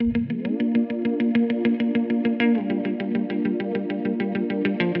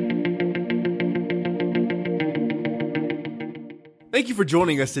Thank you for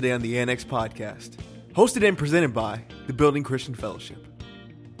joining us today on the Annex Podcast, hosted and presented by the Building Christian Fellowship.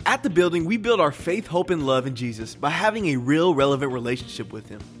 At the Building, we build our faith, hope, and love in Jesus by having a real, relevant relationship with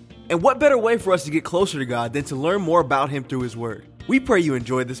Him. And what better way for us to get closer to God than to learn more about Him through His Word? We pray you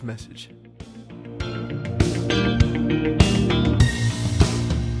enjoy this message.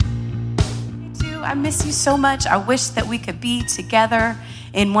 I miss you so much. I wish that we could be together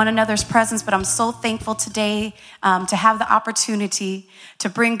in one another's presence, but I'm so thankful today to have the opportunity to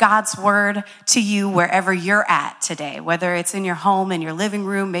bring God's word to you wherever you're at today, whether it's in your home, in your living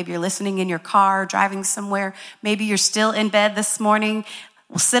room, maybe you're listening in your car, driving somewhere, maybe you're still in bed this morning.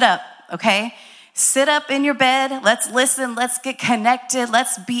 Well, sit up, okay? Sit up in your bed. Let's listen. Let's get connected.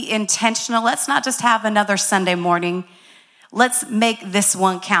 Let's be intentional. Let's not just have another Sunday morning. Let's make this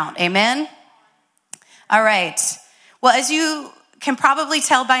one count. Amen? All right. Well, as you can probably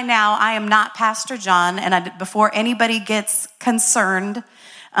tell by now, I am not Pastor John, and before anybody gets concerned,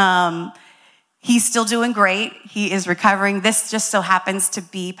 he's still doing great. He is recovering. This just so happens to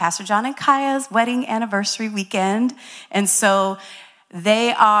be Pastor John and Kaya's wedding anniversary weekend, and so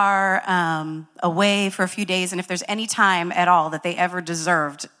they are away for a few days, and if there's any time at all that they ever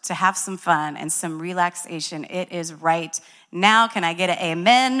deserved to have some fun and some relaxation, it is right now. Can I get an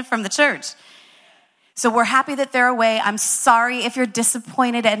amen from the church? So we're happy that they're away. I'm sorry if you're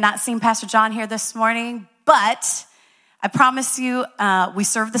disappointed at not seeing Pastor John here this morning, but I promise you, we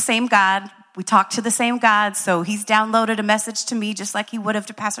serve the same God. We talk to the same God, so he's downloaded a message to me just like he would have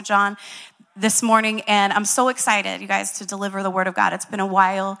to Pastor John this morning, and I'm so excited, you guys, to deliver the word of God. It's been a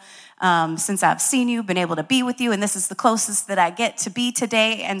while since I've seen you, been able to be with you, and this is the closest that I get to be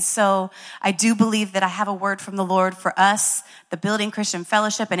today, and so I do believe that I have a word from the Lord for us, the Building Christian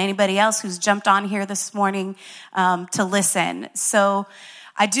Fellowship, and anybody else who's jumped on here this morning to listen. So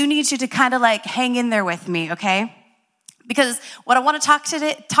I do need you to kind of like hang in there with me, okay? Because what I want to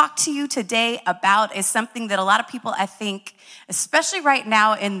talk to you today about is something that a lot of people, I think, especially right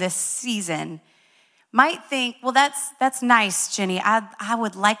now in this season, might think, well, that's nice, Ginny. I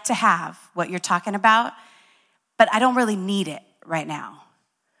would like to have what you're talking about, but I don't really need it right now.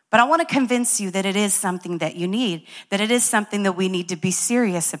 But I want to convince you that it is something that you need, that it is something that we need to be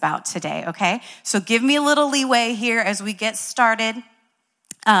serious about today, okay? So give me a little leeway here as we get started.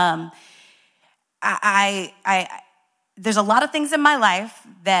 There's a lot of things in my life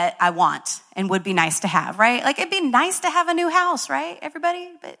that I want and would be nice to have, right? Like, it'd be nice to have a new house, right, everybody?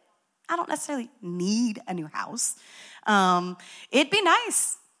 But I don't necessarily need a new house. It'd be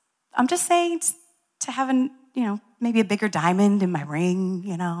nice. I'm just saying to have maybe a bigger diamond in my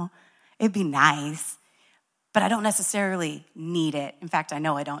ring, It'd be nice. But I don't necessarily need it. In fact, I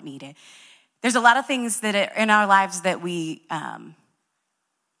know I don't need it. There's a lot of things that are in our lives that we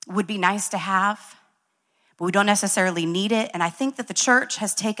would be nice to have, but we don't necessarily need it. And I think that the church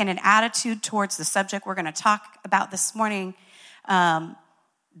has taken an attitude towards the subject we're going to talk about this morning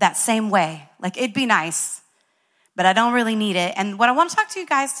that same way. Like, it'd be nice, but I don't really need it. And what I want to talk to you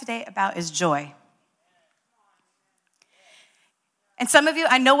guys today about is joy. And some of you,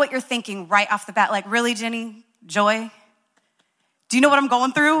 I know what you're thinking right off the bat. Like, really, Ginny? Joy? Do you know what I'm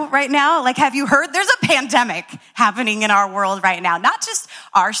going through right now? Like, have you heard? There's a pandemic happening in our world right now. Not just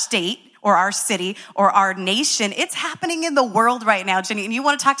our state or our city or our nation. It's happening in the world right now, Ginny. And you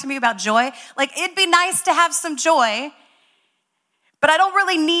want to talk to me about joy? Like, it'd be nice to have some joy, but I don't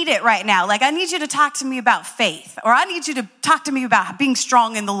really need it right now. Like, I need you to talk to me about faith, or I need you to talk to me about being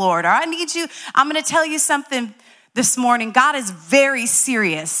strong in the Lord, or I'm going to tell you something this morning. God is very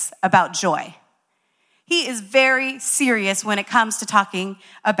serious about joy. He is very serious when it comes to talking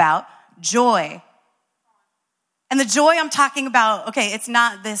about joy. And the joy I'm talking about, okay, it's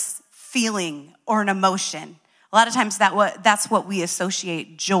not this feeling or an emotion. A lot of times that's what we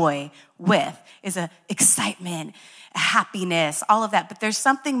associate joy with, is a excitement, a happiness, all of that. But there's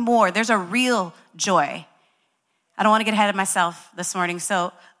something more. There's a real joy. I don't want to get ahead of myself this morning,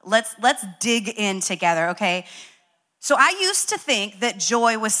 so let's dig in together, okay? So I used to think that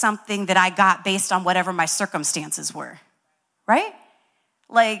joy was something that I got based on whatever my circumstances were, right?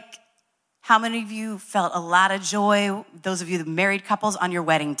 Like, how many of you felt a lot of joy, those of you, the married couples, on your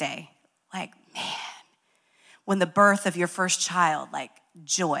wedding day? Like, man, when the birth of your first child, like,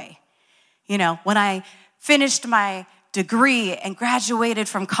 joy. When I finished my degree and graduated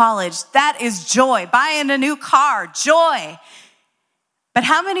from college, that is joy. Buying a new car, joy. But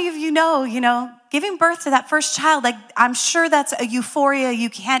how many of you know, giving birth to that first child, like, I'm sure that's a euphoria you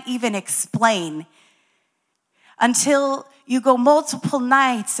can't even explain until you go multiple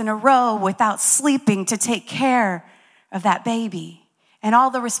nights in a row without sleeping to take care of that baby and all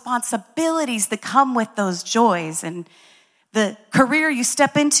the responsibilities that come with those joys and the career you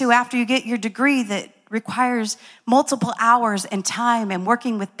step into after you get your degree that requires multiple hours and time and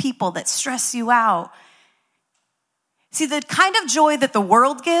working with people that stress you out. See, the kind of joy that the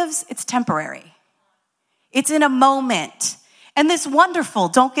world gives, it's temporary. It's in a moment. And it's wonderful,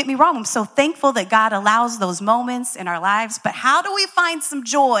 don't get me wrong. I'm so thankful that God allows those moments in our lives. But how do we find some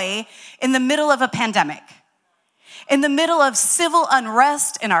joy in the middle of a pandemic? In the middle of civil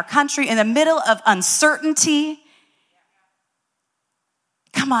unrest in our country, in the middle of uncertainty?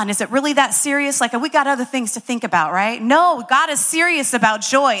 Come on, is it really that serious? Like, we got other things to think about, right? No, God is serious about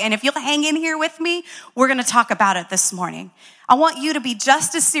joy. And if you'll hang in here with me, we're going to talk about it this morning. I want you to be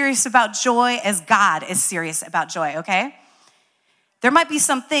just as serious about joy as God is serious about joy, okay? There might be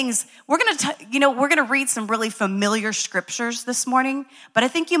some things, we're going to read some really familiar scriptures this morning, but I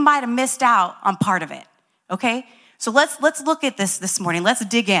think you might have missed out on part of it, okay? So let's look at this morning. Let's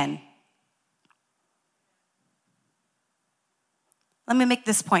dig in. Let me make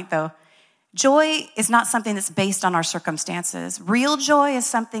this point, though. Joy is not something that's based on our circumstances. Real joy is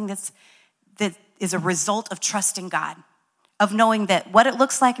something that is a result of trusting God, of knowing that what it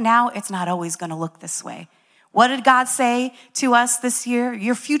looks like now, it's not always going to look this way. What did God say to us this year?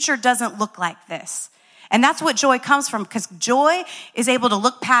 Your future doesn't look like this. And that's what joy comes from, because joy is able to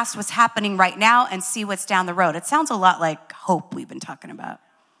look past what's happening right now and see what's down the road. It sounds a lot like hope we've been talking about.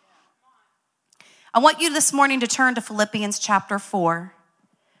 I want you this morning to turn to Philippians chapter 4,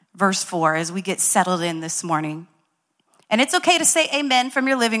 verse 4, as we get settled in this morning. And it's okay to say amen from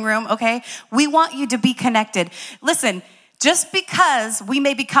your living room, okay? We want you to be connected. Listen, just because we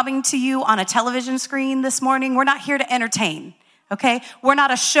may be coming to you on a television screen this morning, we're not here to entertain, okay? We're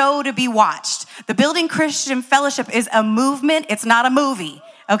not a show to be watched. The Building Christian Fellowship is a movement. It's not a movie,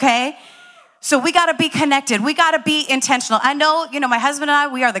 okay? So we got to be connected. We got to be intentional. I know, my husband and I,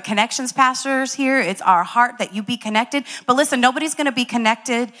 we are the connections pastors here. It's our heart that you be connected. But listen, nobody's going to be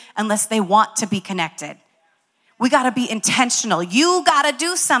connected unless they want to be connected. We got to be intentional. You got to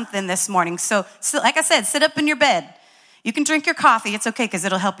do something this morning. So like I said, sit up in your bed. You can drink your coffee. It's okay, because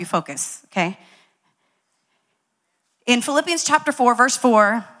it'll help you focus, okay? In Philippians chapter 4, verse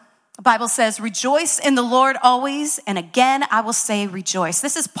 4, the Bible says, "Rejoice in the Lord always, and again I will say rejoice."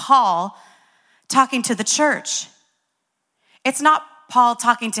 This is Paul talking to the church. It's not Paul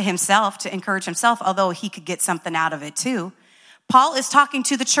talking to himself to encourage himself, although he could get something out of it too. Paul is talking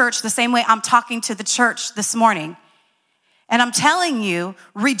to the church the same way I'm talking to the church this morning. And I'm telling you,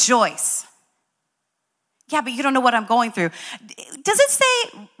 rejoice. Yeah, but you don't know what I'm going through. Does it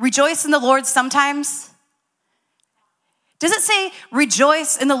say rejoice in the Lord sometimes? Does it say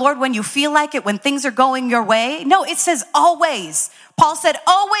rejoice in the Lord when you feel like it, when things are going your way? No, it says always. Paul said,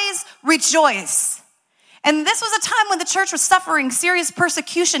 always rejoice. And this was a time when the church was suffering serious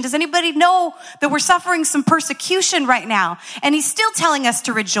persecution. Does anybody know that we're suffering some persecution right now? And he's still telling us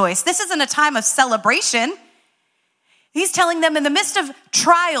to rejoice. This isn't a time of celebration. He's telling them in the midst of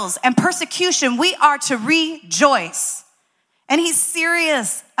trials and persecution, we are to rejoice. And he's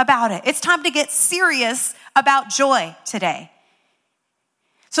serious about it. It's time to get serious about joy today.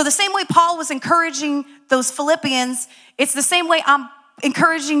 So the same way Paul was encouraging those Philippians, it's the same way I'm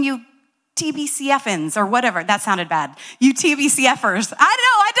encouraging you TBCFers or whatever. That sounded bad. You TBCFers. I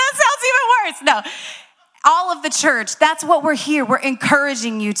know, that sounds even worse. No, all of the church, that's what we're here. We're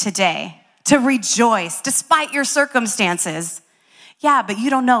encouraging you today to rejoice despite your circumstances. Yeah, but you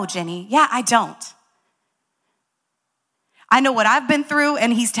don't know, Ginny. Yeah, I don't. I know what I've been through,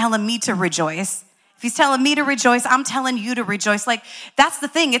 and he's telling me to rejoice. If he's telling me to rejoice, I'm telling you to rejoice. Like, that's the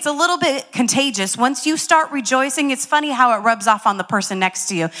thing. It's a little bit contagious. Once you start rejoicing, it's funny how it rubs off on the person next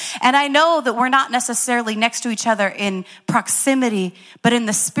to you. And I know that we're not necessarily next to each other in proximity, but in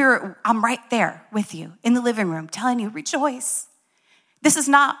the spirit, I'm right there with you in the living room telling you, rejoice. This is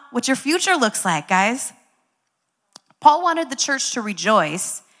not what your future looks like, guys. Paul wanted the church to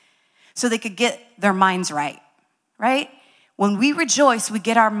rejoice so they could get their minds right? When we rejoice, we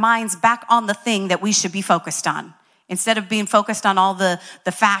get our minds back on the thing that we should be focused on. Instead of being focused on all the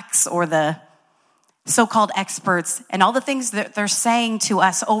facts or the so-called experts and all the things that they're saying to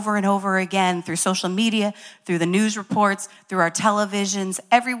us over and over again through social media, through the news reports, through our televisions.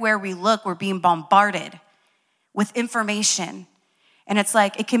 Everywhere we look, we're being bombarded with information. And it's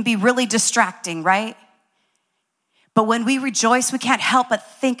like, it can be really distracting, right? But when we rejoice, we can't help but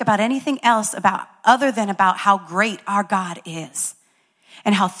think about anything else other than about how great our God is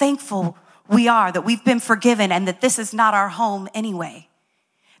and how thankful we are that we've been forgiven and that this is not our home anyway.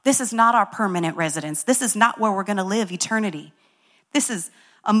 This is not our permanent residence. This is not where we're going to live eternity. This is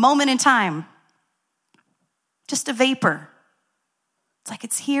a moment in time, just a vapor. It's like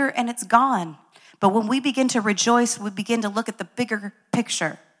it's here and it's gone. But when we begin to rejoice, we begin to look at the bigger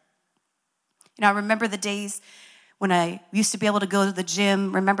picture. I remember the days when I used to be able to go to the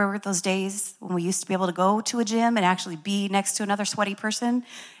gym. Remember those days when we used to be able to go to a gym and actually be next to another sweaty person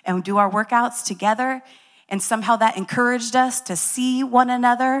and do our workouts together? And somehow that encouraged us to see one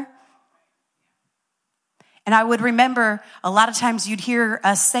another. And I would remember a lot of times you'd hear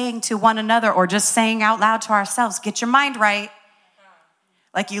us saying to one another or just saying out loud to ourselves, get your mind right.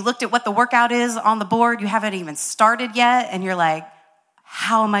 Like you looked at what the workout is on the board, you haven't even started yet, and you're like,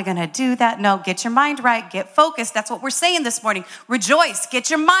 how am I going to do that? No, get your mind right. Get focused. That's what we're saying this morning. Rejoice. Get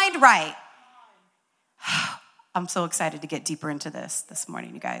your mind right. I'm so excited to get deeper into this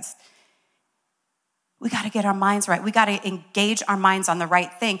morning, you guys. We got to get our minds right. We got to engage our minds on the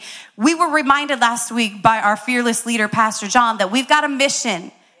right thing. We were reminded last week by our fearless leader, Pastor John, that we've got a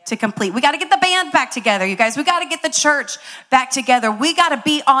mission to complete. We got to get the band back together, you guys. We got to get the church back together. We got to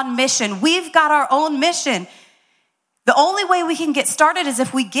be on mission. We've got our own mission. The only way we can get started is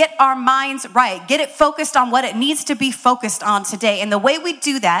if we get our minds right, get it focused on what it needs to be focused on today. And the way we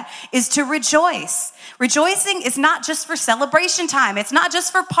do that is to rejoice. Rejoicing is not just for celebration time. It's not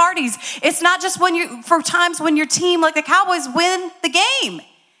just for parties. It's not just for times when your team, like the Cowboys, win the game.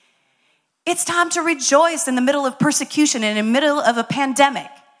 It's time to rejoice in the middle of persecution and in the middle of a pandemic.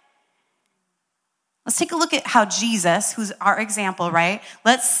 Let's take a look at how Jesus, who's our example, right?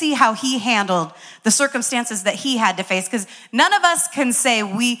 Let's see how he handled the circumstances that he had to face. Because none of us can say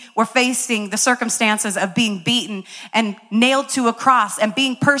we were facing the circumstances of being beaten and nailed to a cross and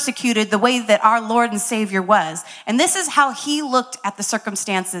being persecuted the way that our Lord and Savior was. And this is how he looked at the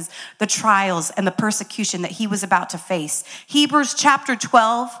circumstances, the trials, and the persecution that he was about to face. Hebrews chapter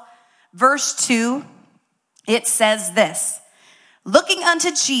 12, verse 2, it says this. Looking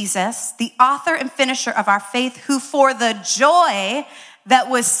unto Jesus, the author and finisher of our faith, who for the joy that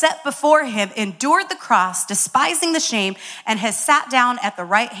was set before him endured the cross, despising the shame, and has sat down at the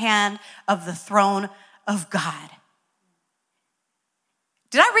right hand of the throne of God.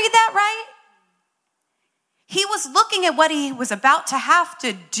 Did I read that right? He was looking at what he was about to have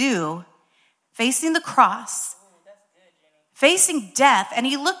to do, facing the cross, facing death, and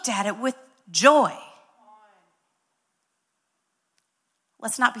he looked at it with joy.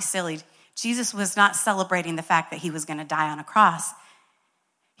 Let's not be silly. Jesus was not celebrating the fact that he was going to die on a cross.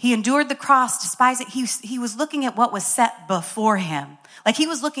 He endured the cross, despising it. He was looking at what was set before him. Like he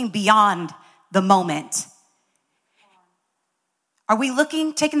was looking beyond the moment. Are we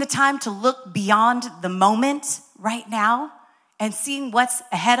taking the time to look beyond the moment right now and seeing what's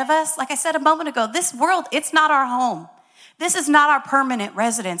ahead of us? Like I said a moment ago, this world, it's not our home. This is not our permanent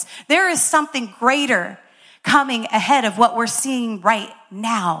residence. There is something greater coming ahead of what we're seeing right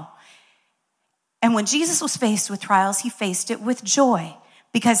now. And when Jesus was faced with trials, he faced it with joy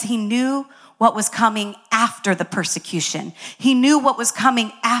because he knew what was coming after the persecution. He knew what was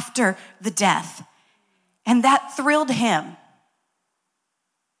coming after the death. And that thrilled him.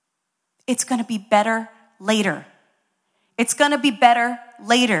 It's going to be better later. It's going to be better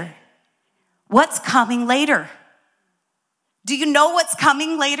later. What's coming later? Do you know what's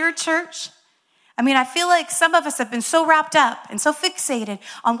coming later, church? I mean, I feel like some of us have been so wrapped up and so fixated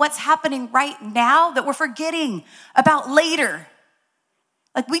on what's happening right now that we're forgetting about later.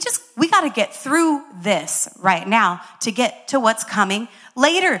 Like we got to get through this right now to get to what's coming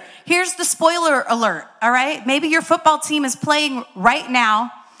later. Here's the spoiler alert, all right? Maybe your football team is playing right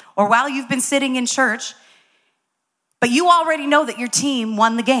now or while you've been sitting in church, but you already know that your team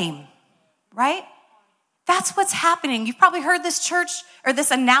won the game, right? That's what's happening. You've probably heard this church or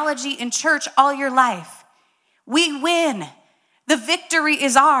this analogy in church all your life. We win. The victory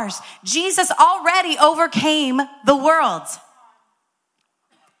is ours. Jesus already overcame the world.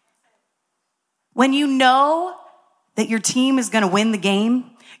 When you know that your team is going to win the game,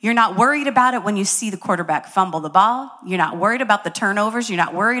 you're not worried about it when you see the quarterback fumble the ball. You're not worried about the turnovers. You're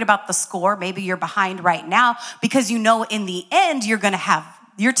not worried about the score. Maybe you're behind right now because you know in the end you're going to have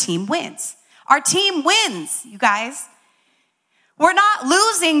your team wins. Our team wins, you guys. We're not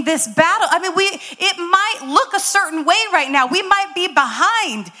losing this battle. I mean, it might look a certain way right now. We might be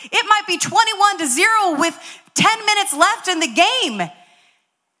behind. It might be 21-0 with 10 minutes left in the game.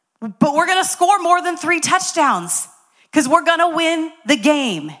 But we're going to score more than 3 touchdowns because we're going to win the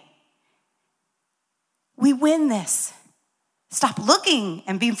game. We win this. Stop looking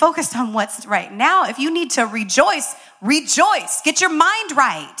and being focused on what's right now. If you need to rejoice, rejoice. Get your mind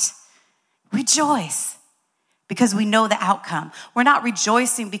right. Rejoice because we know the outcome. We're not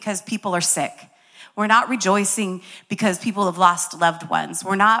rejoicing because people are sick. We're not rejoicing because people have lost loved ones.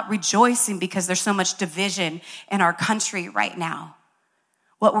 We're not rejoicing because there's so much division in our country right now.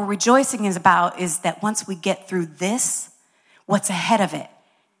 What we're rejoicing is about is that once we get through this, what's ahead of it?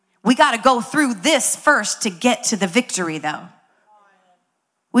 We got to go through this first to get to the victory, though.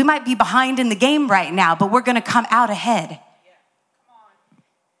 We might be behind in the game right now, but we're going to come out ahead.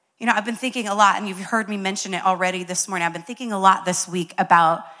 You know, I've been thinking a lot, and you've heard me mention it already this morning. I've been thinking a lot this week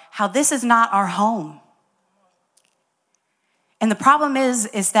about how this is not our home. And the problem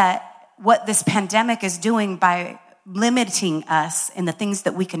is that what this pandemic is doing by limiting us in the things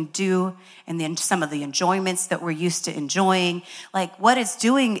that we can do and then some of the enjoyments that we're used to enjoying, like what it's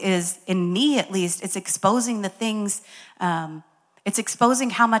doing is, in me at least, it's exposing the things, it's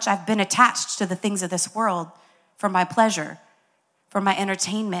exposing how much I've been attached to the things of this world for my pleasure, for my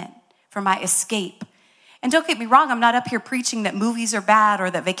entertainment, for my escape. And don't get me wrong, I'm not up here preaching that movies are bad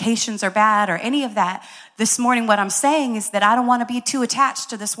or that vacations are bad or any of that. This morning, what I'm saying is that I don't want to be too attached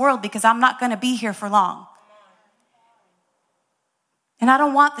to this world because I'm not going to be here for long. And I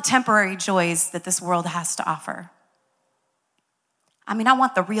don't want the temporary joys that this world has to offer. I mean, I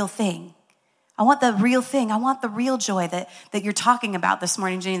want the real thing. I want the real thing. I want the real joy that you're talking about this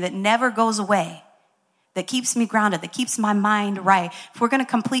morning, Ginny, that never goes away, that keeps me grounded, that keeps my mind right. If we're going to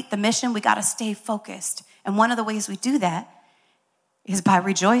complete the mission, we got to stay focused. And one of the ways we do that is by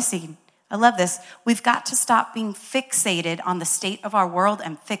rejoicing. I love this. We've got to stop being fixated on the state of our world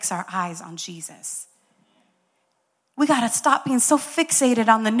and fix our eyes on Jesus. We got to stop being so fixated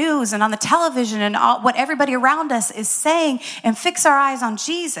on the news and on the television and all, what everybody around us is saying, and fix our eyes on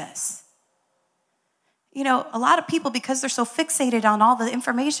Jesus. You know, a lot of people, because they're so fixated on all the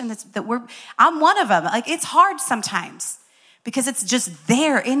information I'm one of them. Like, it's hard sometimes because it's just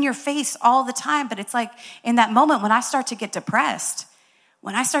there in your face all the time. But it's like in that moment when I start to get depressed,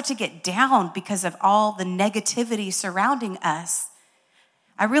 when I start to get down because of all the negativity surrounding us,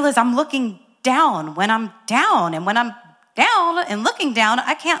 I realize I'm looking down when I'm down. And when I'm down and looking down,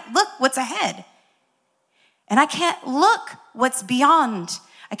 I can't look what's ahead. And I can't look what's beyond.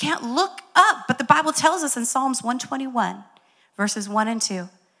 I can't look up. But the Bible tells us in Psalms 121, verses 1 and 2,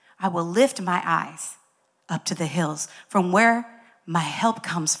 I will lift my eyes up to the hills from where my help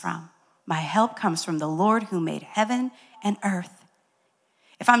comes from. My help comes from the Lord who made heaven and earth.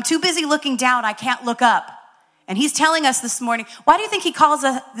 If I'm too busy looking down, I can't look up. And he's telling us this morning, why do they think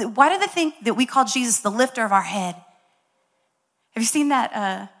that we call Jesus the lifter of our head? Have you seen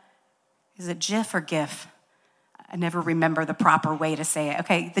that? Is it GIF or GIF? I never remember the proper way to say it.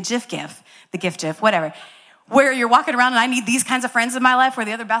 Okay, the GIF, whatever. Where you're walking around and I need these kinds of friends in my life where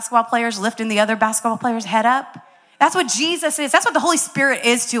the other basketball players lifting the other basketball players' head up. That's what Jesus is. That's what the Holy Spirit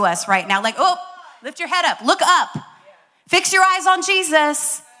is to us right now. Like, oh, lift your head up. Look up. Fix your eyes on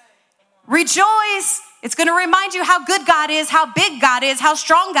Jesus. Rejoice. It's going to remind you how good God is, how big God is, how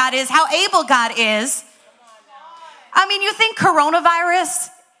strong God is, how able God is. I mean, you think coronavirus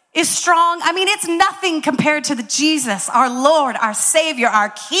is strong? I mean, it's nothing compared to the Jesus, our Lord, our Savior, our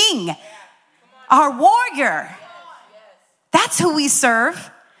King, our warrior. That's who we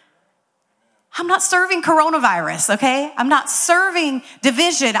serve. I'm not serving coronavirus, okay? I'm not serving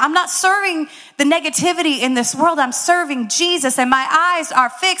division. I'm not serving the negativity in this world. I'm serving Jesus, and my eyes are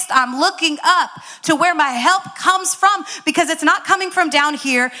fixed. I'm looking up to where my help comes from, because it's not coming from down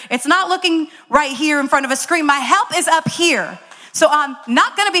here. It's not looking right here in front of a screen. My help is up here. So I'm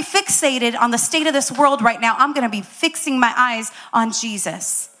not going to be fixated on the state of this world right now. I'm going to be fixing my eyes on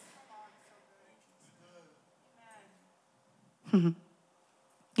Jesus.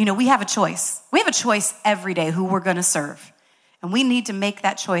 You know, we have a choice. We have a choice every day who we're going to serve. And we need to make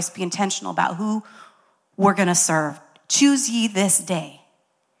that choice, be intentional about who we're going to serve. Choose ye this day.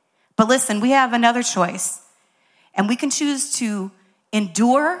 But listen, we have another choice. And we can choose to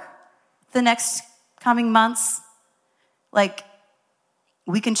endure the next coming months. Like,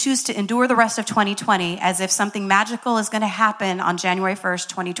 we can choose to endure the rest of 2020 as if something magical is going to happen on January 1st,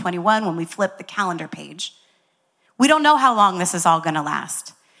 2021 when we flip the calendar page. We don't know how long this is all going to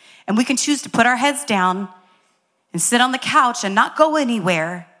last. And we can choose to put our heads down and sit on the couch and not go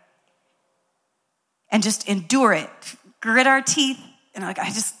anywhere and just endure it, grit our teeth. And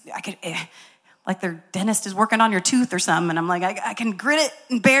like their dentist is working on your tooth or something. And I'm like, I can grit it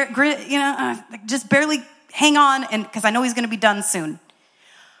and grit it, just barely hang on, and because I know he's going to be done soon.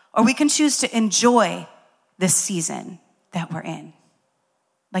 Or we can choose to enjoy this season that we're in.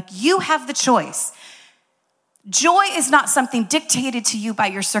 Like, you have the choice. Joy is not something dictated to you by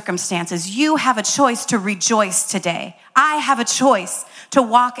your circumstances. You have a choice to rejoice today. I have a choice to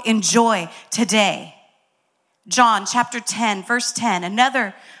walk in joy today. John chapter 10, verse 10,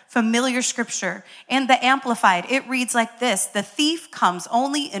 another familiar scripture. In the Amplified, it reads like this: the thief comes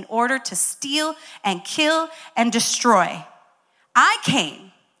only in order to steal and kill and destroy. I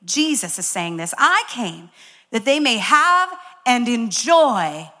came, Jesus is saying this, I came that they may have and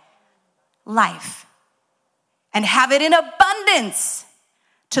enjoy life and have it in abundance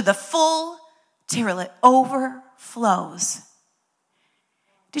to the full till it overflows.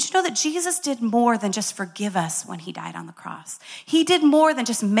 Did you know that Jesus did more than just forgive us when he died on the cross? He did more than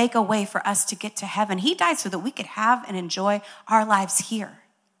just make a way for us to get to heaven. He died so that we could have and enjoy our lives here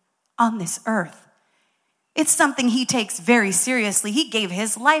on this earth. It's something he takes very seriously. He gave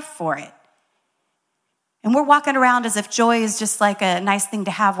his life for it. And we're walking around as if joy is just like a nice thing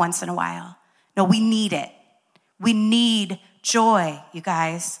to have once in a while. No, we need it. We need joy, you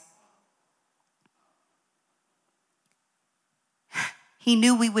guys. He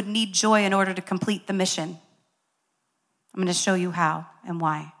knew we would need joy in order to complete the mission. I'm going to show you how and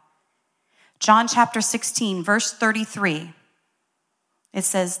why. John chapter 16, verse 33. It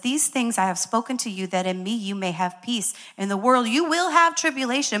says, these things I have spoken to you that in me you may have peace. In the world you will have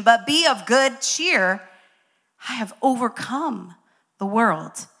tribulation, but be of good cheer. I have overcome the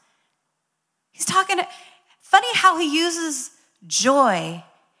world. He's talking, funny how he uses joy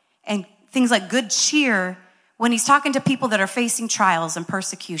and things like good cheer when he's talking to people that are facing trials and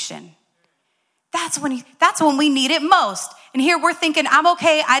persecution. That's when we need it most. And here we're thinking, I'm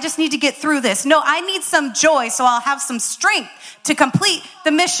okay, I just need to get through this. No, I need some joy so I'll have some strength to complete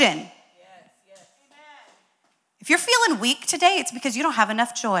the mission. Yes. If you're feeling weak today, it's because you don't have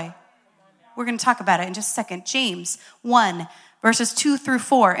enough joy. We're going to talk about it in just a second. James 1, verses 2 through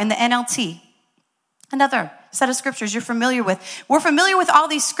 4 in the NLT. Another set of scriptures you're familiar with. We're familiar with all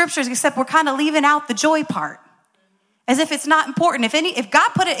these scriptures, except we're kind of leaving out the joy part. As if it's not important. If God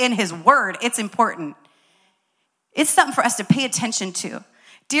put it in his word, it's important. It's something for us to pay attention to.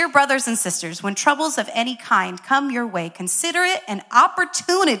 Dear brothers and sisters, when troubles of any kind come your way, consider it an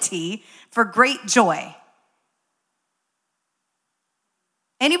opportunity for great joy.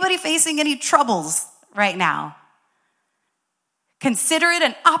 Anybody facing any troubles right now? Consider it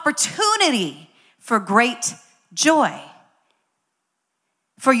an opportunity for great joy.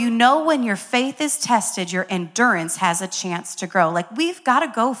 For you know when your faith is tested, your endurance has a chance to grow. Like we've got to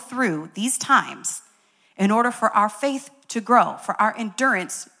go through these times in order for our faith to grow, for our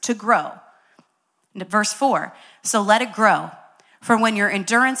endurance to grow. Verse 4, so let it grow. For when your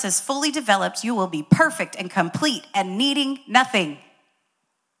endurance is fully developed, you will be perfect and complete and needing nothing.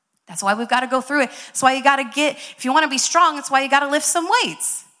 That's why we've got to go through it. That's why you got to if you want to be strong, that's why you got to lift some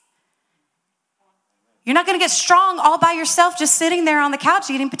weights. You're not going to get strong all by yourself just sitting there on the couch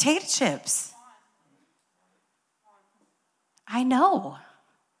eating potato chips. I know.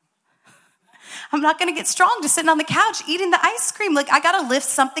 I'm not going to get strong just sitting on the couch eating the ice cream. Like I got to lift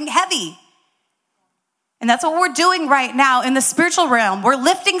something heavy. And that's what we're doing right now in the spiritual realm. We're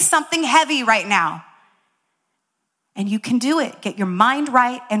lifting something heavy right now. And you can do it. Get your mind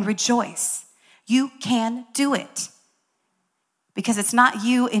right and rejoice. You can do it. Because it's not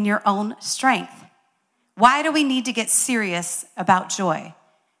you in your own strength. Why do we need to get serious about joy?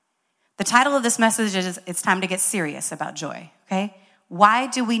 The title of this message is, it's time to get serious about joy, okay? Why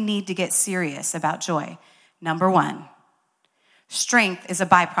do we need to get serious about joy? Number one, strength is a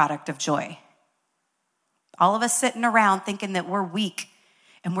byproduct of joy. All of us sitting around thinking that we're weak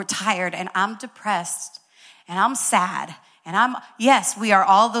and we're tired and I'm depressed and I'm sad and yes, we are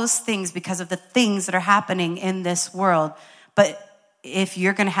all those things because of the things that are happening in this world. But if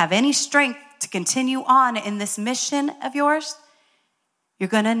you're going to have any strength to continue on in this mission of yours, you're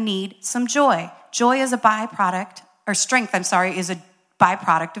going to need some joy. Joy is a byproduct, or strength, is a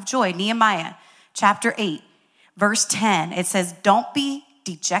byproduct of joy. Nehemiah chapter 8, verse 10, it says, don't be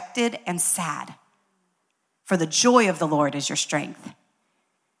dejected and sad, for the joy of the Lord is your strength.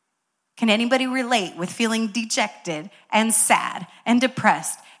 Can anybody relate with feeling dejected and sad and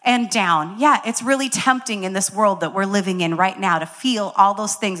depressed and down? Yeah, it's really tempting in this world that we're living in right now to feel all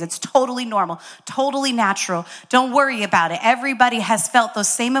those things. It's totally normal, totally natural. Don't worry about it. Everybody has felt those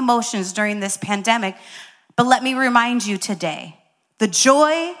same emotions during this pandemic. But let me remind you today, the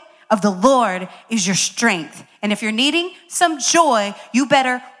joy of the Lord is your strength. And if you're needing some joy, you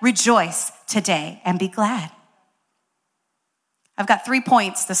better rejoice today and be glad. I've got 3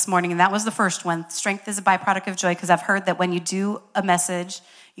 points this morning, and that was the first one. Strength is a byproduct of joy, because I've heard that when you do a message,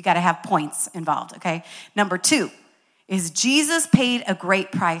 you got to have points involved, okay? Number 2 is Jesus paid a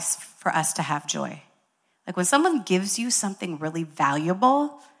great price for us to have joy. Like when someone gives you something really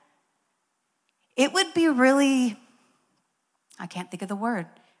valuable, it would be really, I can't think of the word,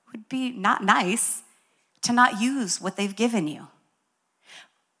 it would be not nice to not use what they've given you.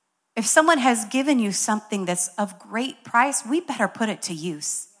 If someone has given you something that's of great price, we better put it to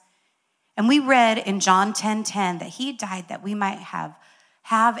use. And we read in John 10:10 that he died that we might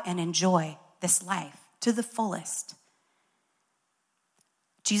have and enjoy this life to the fullest.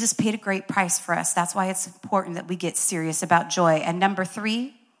 Jesus paid a great price for us. That's why it's important that we get serious about joy. And number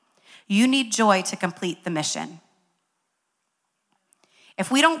 3, you need joy to complete the mission. If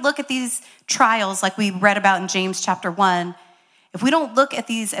we don't look at these trials like we read about in James chapter 1, if we don't look at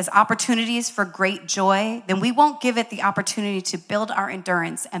these as opportunities for great joy, then we won't give it the opportunity to build our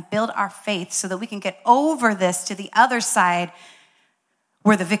endurance and build our faith so that we can get over this to the other side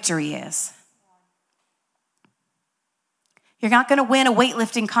where the victory is. You're not going to win a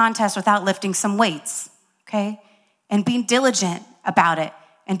weightlifting contest without lifting some weights, okay? And being diligent about it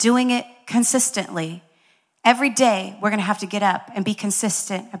and doing it consistently. Every day, we're going to have to get up and be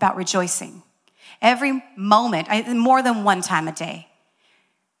consistent about rejoicing. Every moment, more than one time a day.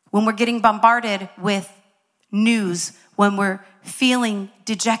 When we're getting bombarded with news, when we're feeling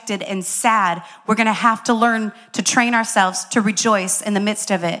dejected and sad, we're going to have to learn to train ourselves to rejoice in the midst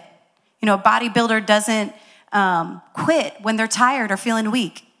of it. You know, a bodybuilder doesn't quit when they're tired or feeling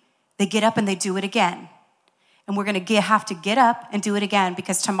weak. They get up and they do it again. And we're going to have to get up and do it again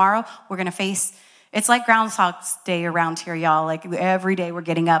because tomorrow we're going to face, it's like Groundhog's Day around here, y'all. Like every day we're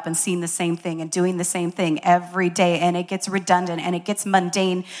getting up and seeing the same thing and doing the same thing every day. And it gets redundant and it gets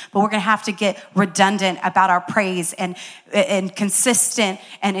mundane. But we're going to have to get redundant about our praise and consistent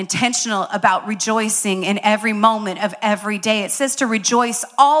and intentional about rejoicing in every moment of every day. It says to rejoice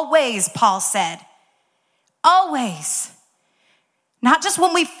always, Paul said. Always. Not just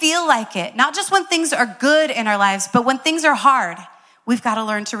when we feel like it. Not just when things are good in our lives, but when things are hard. We've got to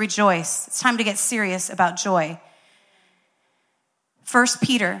learn to rejoice. It's time to get serious about joy. 1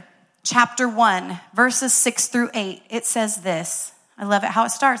 Peter chapter 1, verses 6 through 8. It says this. I love it how it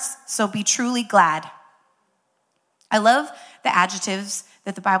starts. So be truly glad. I love the adjectives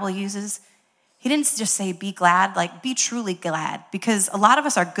that the Bible uses. He didn't just say be glad, like be truly glad, because a lot of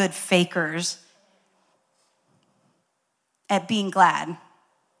us are good fakers at being glad.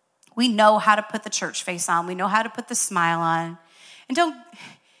 We know how to put the church face on. We know how to put the smile on. And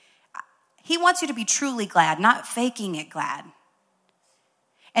he wants you to be truly glad, not faking it glad.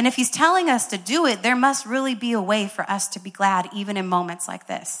 And if he's telling us to do it, there must really be a way for us to be glad even in moments like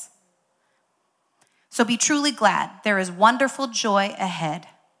this. So be truly glad. There is wonderful joy ahead.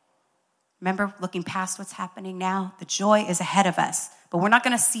 Remember, looking past what's happening now, the joy is ahead of us, but we're not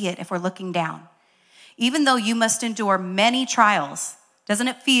going to see it if we're looking down. Even though you must endure many trials, doesn't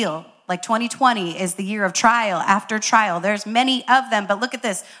it feel like 2020 is the year of trial after trial? There's many of them, but look at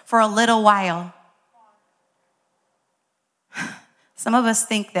this, for a little while. Some of us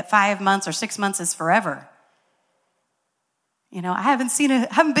think that 5 months or 6 months is forever. You know, I haven't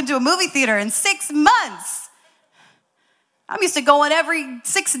been to a movie theater in 6 months. I'm used to going every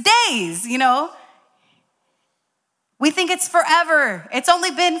 6 days, you know. We think it's forever. It's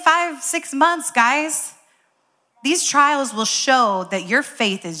only been 5-6 months, guys. These trials will show that your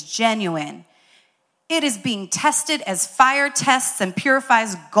faith is genuine. It is being tested as fire tests and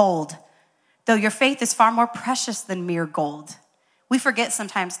purifies gold, though your faith is far more precious than mere gold. We forget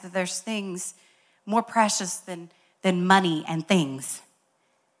sometimes that there's things more precious than money and things.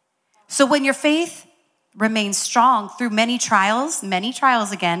 So when your faith remains strong through many trials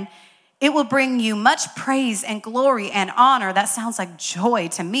again, it will bring you much praise and glory and honor. That sounds like joy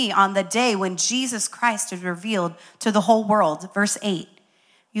to me on the day when Jesus Christ is revealed to the whole world. Verse 8,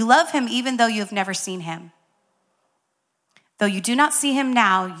 you love him even though you have never seen him. Though you do not see him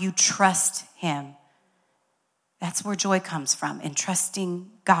now, you trust him. That's where joy comes from, in trusting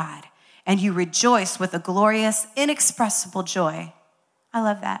God. And you rejoice with a glorious, inexpressible joy. I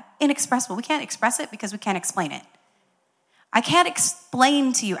love that. Inexpressible. We can't express it because we can't explain it. I can't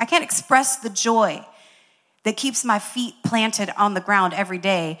explain to you. I can't express the joy that keeps my feet planted on the ground every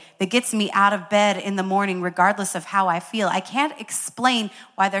day, that gets me out of bed in the morning regardless of how I feel. I can't explain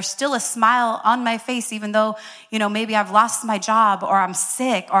why there's still a smile on my face even though, you know, maybe I've lost my job or I'm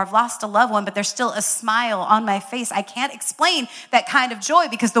sick or I've lost a loved one, but there's still a smile on my face. I can't explain that kind of joy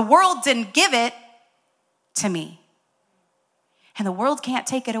because the world didn't give it to me. And the world can't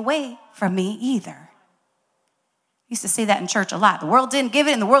take it away from me either. I used to say that in church a lot. The world didn't give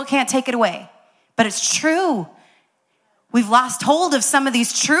it and the world can't take it away. But it's true. We've lost hold of some of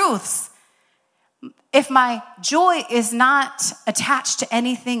these truths. If my joy is not attached to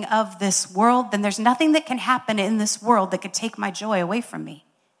anything of this world, then there's nothing that can happen in this world that could take my joy away from me.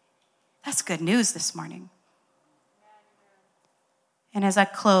 That's good news this morning. And as I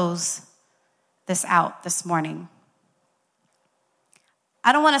close this out this morning,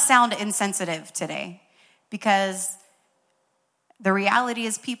 I don't want to sound insensitive today because The reality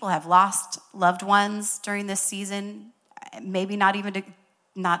is people have lost loved ones during this season, maybe not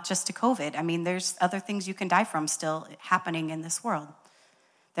just to COVID. I mean, there's other things you can die from still happening in this world.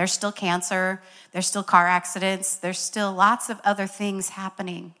 There's still cancer, there's still car accidents, there's still lots of other things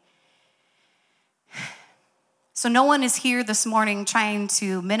happening. So no one is here this morning trying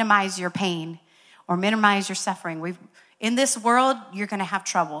to minimize your pain or minimize your suffering. In this world, you're going to have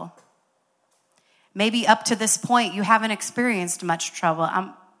trouble. Maybe up to this point, you haven't experienced much trouble.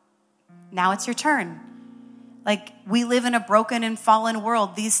 Now it's your turn. Like, we live in a broken and fallen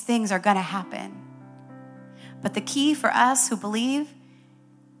world. These things are going to happen. But the key for us who believe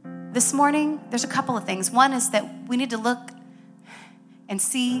this morning, there's a couple of things. One is that we need to look and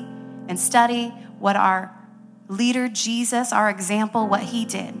see and study what our leader, Jesus, our example, what he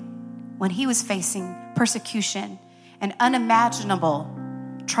did when he was facing persecution and unimaginable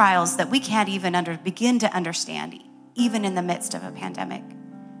trials that we can't even begin to understand, even in the midst of a pandemic.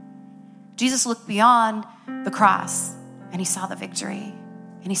 Jesus looked beyond the cross and he saw the victory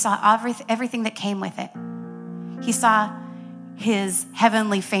and he saw everything that came with it. He saw his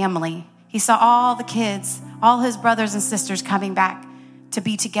heavenly family. He saw all the kids, all his brothers and sisters coming back to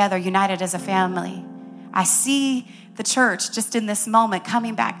be together, united as a family. I see the church just in this moment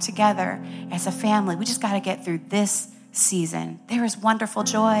coming back together as a family. We just got to get through this season. There is wonderful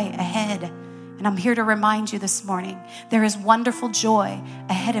joy ahead. And I'm here to remind you this morning, there is wonderful joy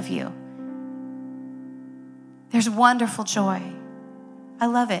ahead of you. There's wonderful joy. I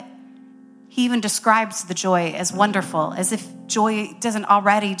love it. He even describes the joy as wonderful, as if joy doesn't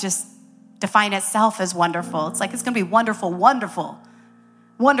already just define itself as wonderful. It's like it's going to be wonderful, wonderful,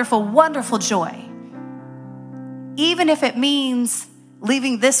 wonderful, wonderful joy. Even if it means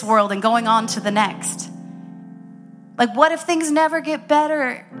leaving this world and going on to the next. Like, what if things never get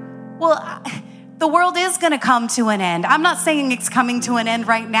better? Well, the world is going to come to an end. I'm not saying it's coming to an end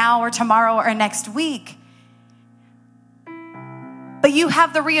right now or tomorrow or next week. But you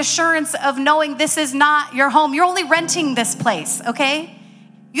have the reassurance of knowing this is not your home. You're only renting this place, okay?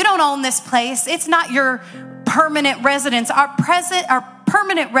 You don't own this place. It's not your permanent residence. Our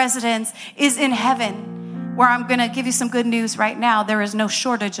permanent residence is in heaven, where I'm going to give you some good news right now. There is no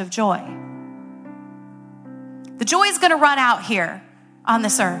shortage of joy. The joy is going to run out here on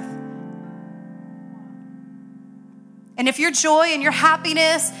this earth. And if your joy and your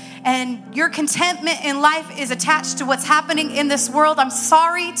happiness and your contentment in life is attached to what's happening in this world, I'm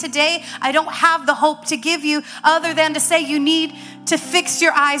sorry today, I don't have the hope to give you other than to say you need to fix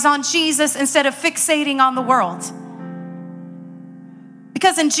your eyes on Jesus instead of fixating on the world.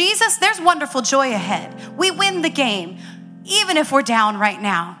 Because in Jesus, there's wonderful joy ahead. We win the game, even if we're down right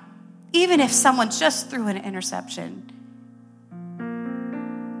now, even if someone just threw an interception.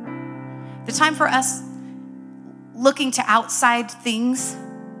 The time for us looking to outside things,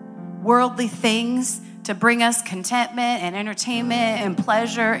 worldly things, to bring us contentment and entertainment and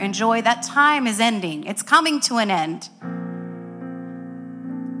pleasure and joy, that time is ending. It's coming to an end.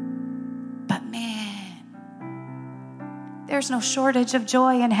 But man, there's no shortage of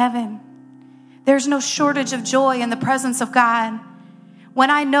joy in heaven. There's no shortage of joy in the presence of God.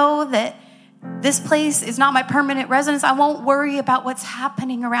 When I know that this place is not my permanent residence, I won't worry about what's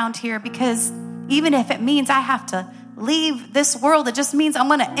happening around here, because even if it means I have to leave this world, it just means I'm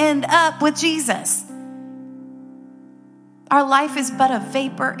going to end up with Jesus. Our life is but a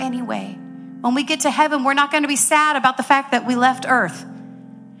vapor anyway. When we get to heaven, we're not going to be sad about the fact that we left earth.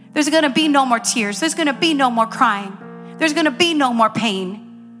 There's going to be no more tears. There's going to be no more crying. There's going to be no more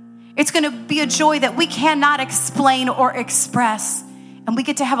pain. It's going to be a joy that we cannot explain or express. And we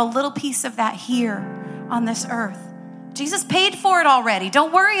get to have a little piece of that here on this earth. Jesus paid for it already.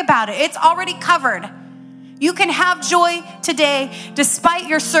 Don't worry about it. It's already covered. You can have joy today despite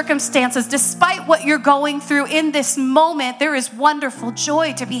your circumstances, despite what you're going through in this moment. There is wonderful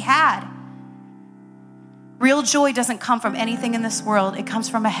joy to be had. Real joy doesn't come from anything in this world. It comes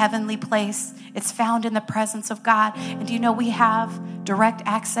from a heavenly place. It's found in the presence of God. And do you know we have direct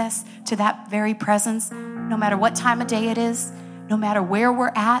access to that very presence no matter what time of day it is, no matter where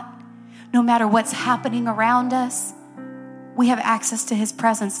we're at, no matter what's happening around us? We have access to his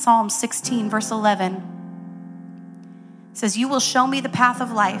presence. Psalm 16, verse 11 says, "You will show me the path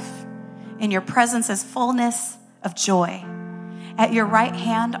of life. In your presence is fullness of joy. At your right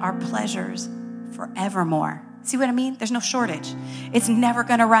hand are pleasures forevermore." See what I mean? There's no shortage. It's never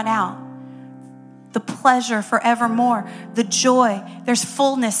going to run out. The pleasure forevermore. The joy, there's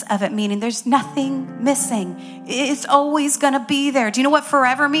fullness of it, meaning there's nothing missing. It's always going to be there. Do you know what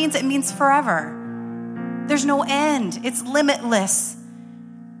forever means? It means forever. There's no end. It's limitless.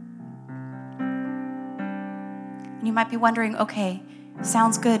 And you might be wondering, okay,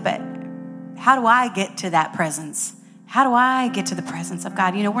 sounds good, but how do I get to that presence? How do I get to the presence of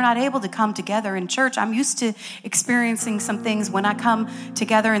God? You know, we're not able to come together in church. I'm used to experiencing some things when I come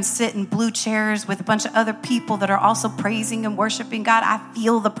together and sit in blue chairs with a bunch of other people that are also praising and worshiping God. I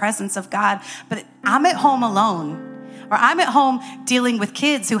feel the presence of God, but I'm at home alone. Or I'm at home dealing with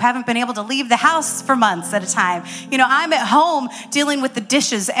kids who haven't been able to leave the house for months at a time. You know, I'm at home dealing with the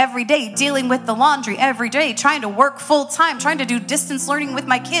dishes every day, dealing with the laundry every day, trying to work full time, trying to do distance learning with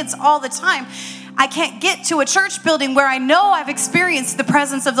my kids all the time. I can't get to a church building where I know I've experienced the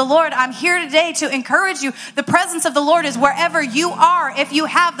presence of the Lord. I'm here today to encourage you. The presence of the Lord is wherever you are. If you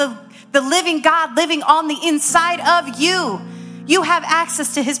have the living God living on the inside of you, you have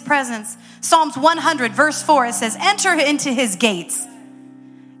access to his presence. Psalms 100 verse 4, it says, enter into his gates.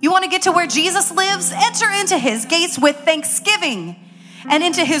 You want to get to where Jesus lives? Enter into his gates with thanksgiving and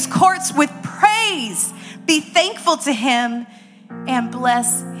into his courts with praise. Be thankful to him and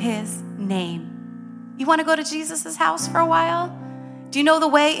bless his name. You want to go to Jesus' house for a while? Do you know the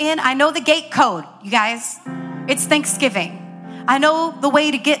way in? I know the gate code, you guys. It's thanksgiving. I know the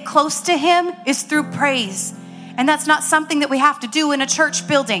way to get close to him is through praise. And that's not something that we have to do in a church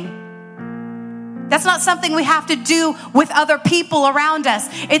building. That's not something we have to do with other people around us.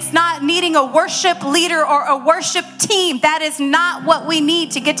 It's not needing a worship leader or a worship team. That is not what we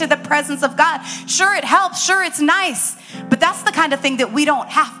need to get to the presence of God. Sure, it helps. Sure, it's nice. But that's the kind of thing that we don't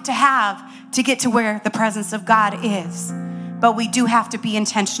have to get to where the presence of God is. But we do have to be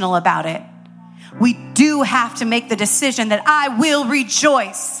intentional about it. We do have to make the decision that I will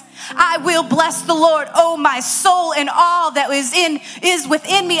rejoice. I will bless the Lord, oh my soul, and all that is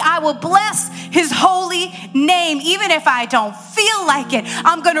within me. I will bless his holy name. Even if I don't feel like it,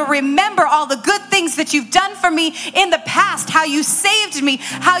 I'm going to remember all the good things that you've done for me in the past, how you saved me,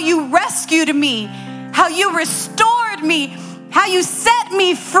 how you rescued me, how you restored me, how you set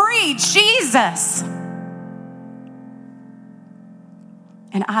me free, Jesus.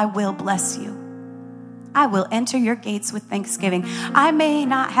 And I will bless you. I will enter your gates with thanksgiving. I may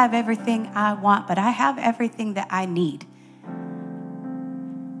not have everything I want, but I have everything that I need.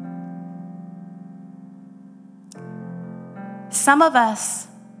 Some of us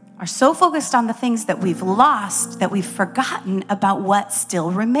are so focused on the things that we've lost that we've forgotten about what still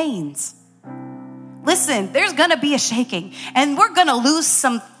remains. Listen, there's going to be a shaking, and we're going to lose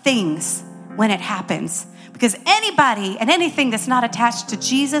some things when it happens, because anybody and anything that's not attached to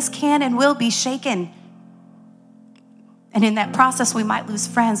Jesus can and will be shaken. And in that process, we might lose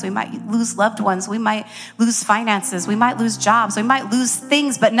friends, we might lose loved ones, we might lose finances, we might lose jobs, we might lose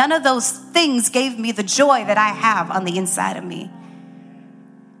things, but none of those things gave me the joy that I have on the inside of me.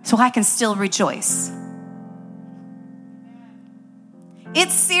 So I can still rejoice.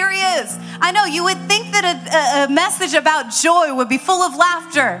 It's serious. I know you would think that a message about joy would be full of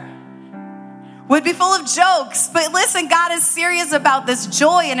laughter, would be full of jokes. But listen, God is serious about this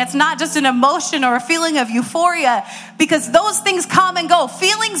joy, and it's not just an emotion or a feeling of euphoria, because those things come and go.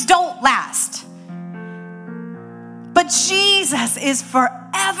 Feelings don't last. But Jesus is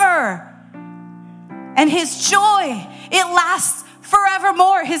forever, and his joy, it lasts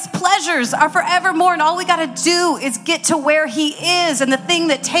forevermore. His pleasures are forevermore, and all we got to do is get to where he is. And the thing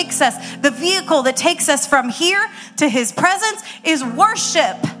that takes us, the vehicle that takes us from here to his presence, is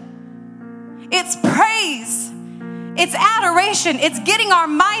worship. It's praise. It's adoration. It's getting our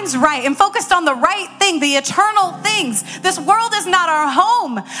minds right and focused on the right thing, the eternal things. This world is not our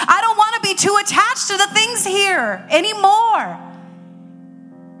home. I don't want to be too attached to the things here anymore.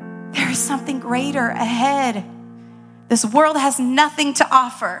 There is something greater ahead. This world has nothing to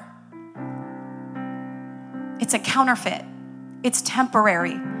offer. It's a counterfeit. It's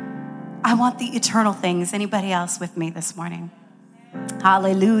temporary. I want the eternal things. Anybody else with me this morning?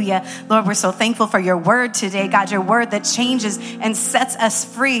 Hallelujah. Lord, we're so thankful for your word today, God, your word that changes and sets us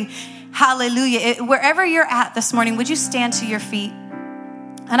free. Hallelujah. Wherever you're at this morning, would you stand to your feet?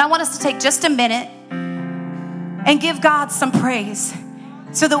 And I want us to take just a minute and give God some praise,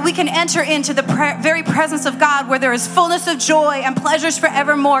 so that we can enter into the very presence of God, where there is fullness of joy and pleasures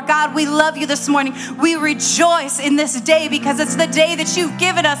forevermore. God, we love you this morning. We rejoice in this day because it's the day that you've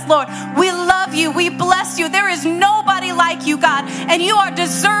given us, Lord. We love you. We bless you. There is nobody like you, God, and you are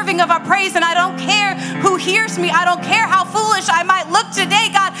deserving of our praise. And I don't care who hears me. I don't care how foolish I might look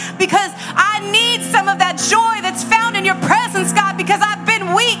today, God, because I need some of that joy that's found in your presence, God, because I've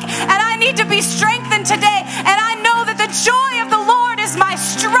been weak and I need to be strengthened today. And I know that the joy of the Lord is my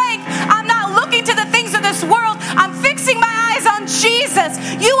strength. I'm not looking to the things of this world. I'm fixing my eyes on Jesus.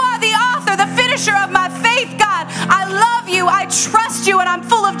 You are the author, the finisher of my faith, God. I love you. I trust you, and I'm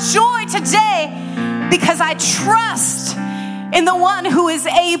full of joy today because I trust in the one who is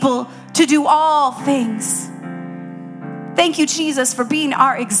able to do all things. Thank you, Jesus, for being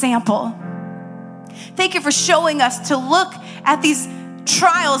our example. Thank you for showing us to look at these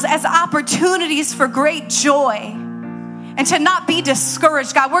trials as opportunities for great joy and to not be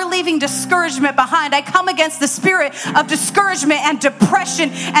discouraged. God, we're leaving discouragement behind. I come against the spirit of discouragement and depression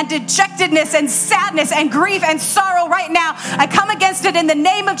and dejectedness and sadness and grief and sorrow right now. I come against it in the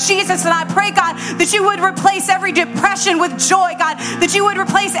name of Jesus, and I pray, God, that you would replace every depression with joy, God, that you would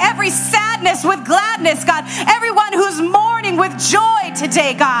replace every sadness with gladness, God, everyone who's mourning with joy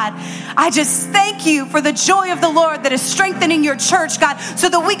today, God. I just thank you for the joy of the Lord that is strengthening your church, God, so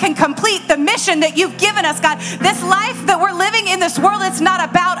that we can complete the mission that you've given us, God. This life that we're living in this world, it's not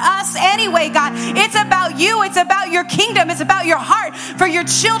about us anyway, God. It's about you. It's about your kingdom. It's about your heart for your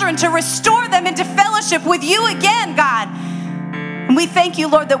children, to restore them into fellowship with you again, God. And we thank you,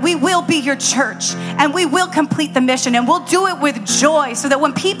 Lord, that we will be your church and we will complete the mission, and we'll do it with joy, so that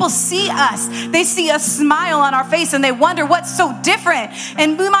when people see us, they see a smile on our face and they wonder what's so different.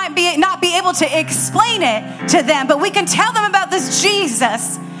 And we might not be able to explain it to them, but we can tell them about this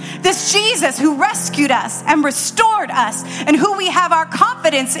Jesus who rescued us and restored us, and who we have our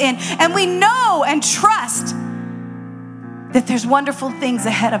confidence in. And we know and trust that there's wonderful things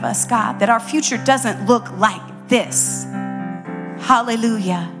ahead of us, God, that our future doesn't look like this.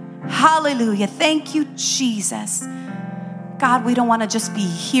 Hallelujah. Hallelujah. Thank you, Jesus. God, we don't want to just be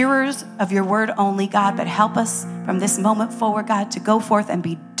hearers of your word only, God, but help us from this moment forward, God, to go forth and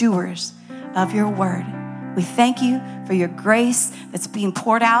be doers of your word. We thank you for your grace that's being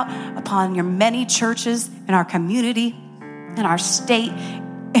poured out upon your many churches in our community, in our state,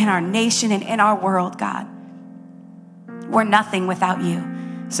 in our nation, and in our world, God. We're nothing without you.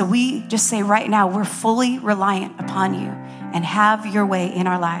 So we just say right now, we're fully reliant upon you, and have your way in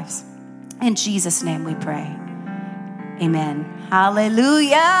our lives. In Jesus' name we pray. Amen.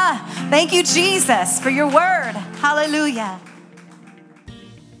 Hallelujah. Thank you, Jesus, for your word. Hallelujah.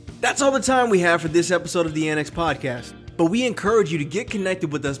 That's all the time we have for this episode of the Annex Podcast. But we encourage you to get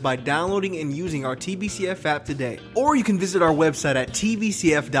connected with us by downloading and using our TBCF app today. Or you can visit our website at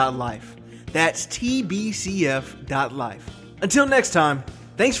tbcf.life. That's tbcf.life. Until next time,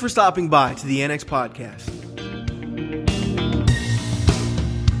 thanks for stopping by to the Annex Podcast.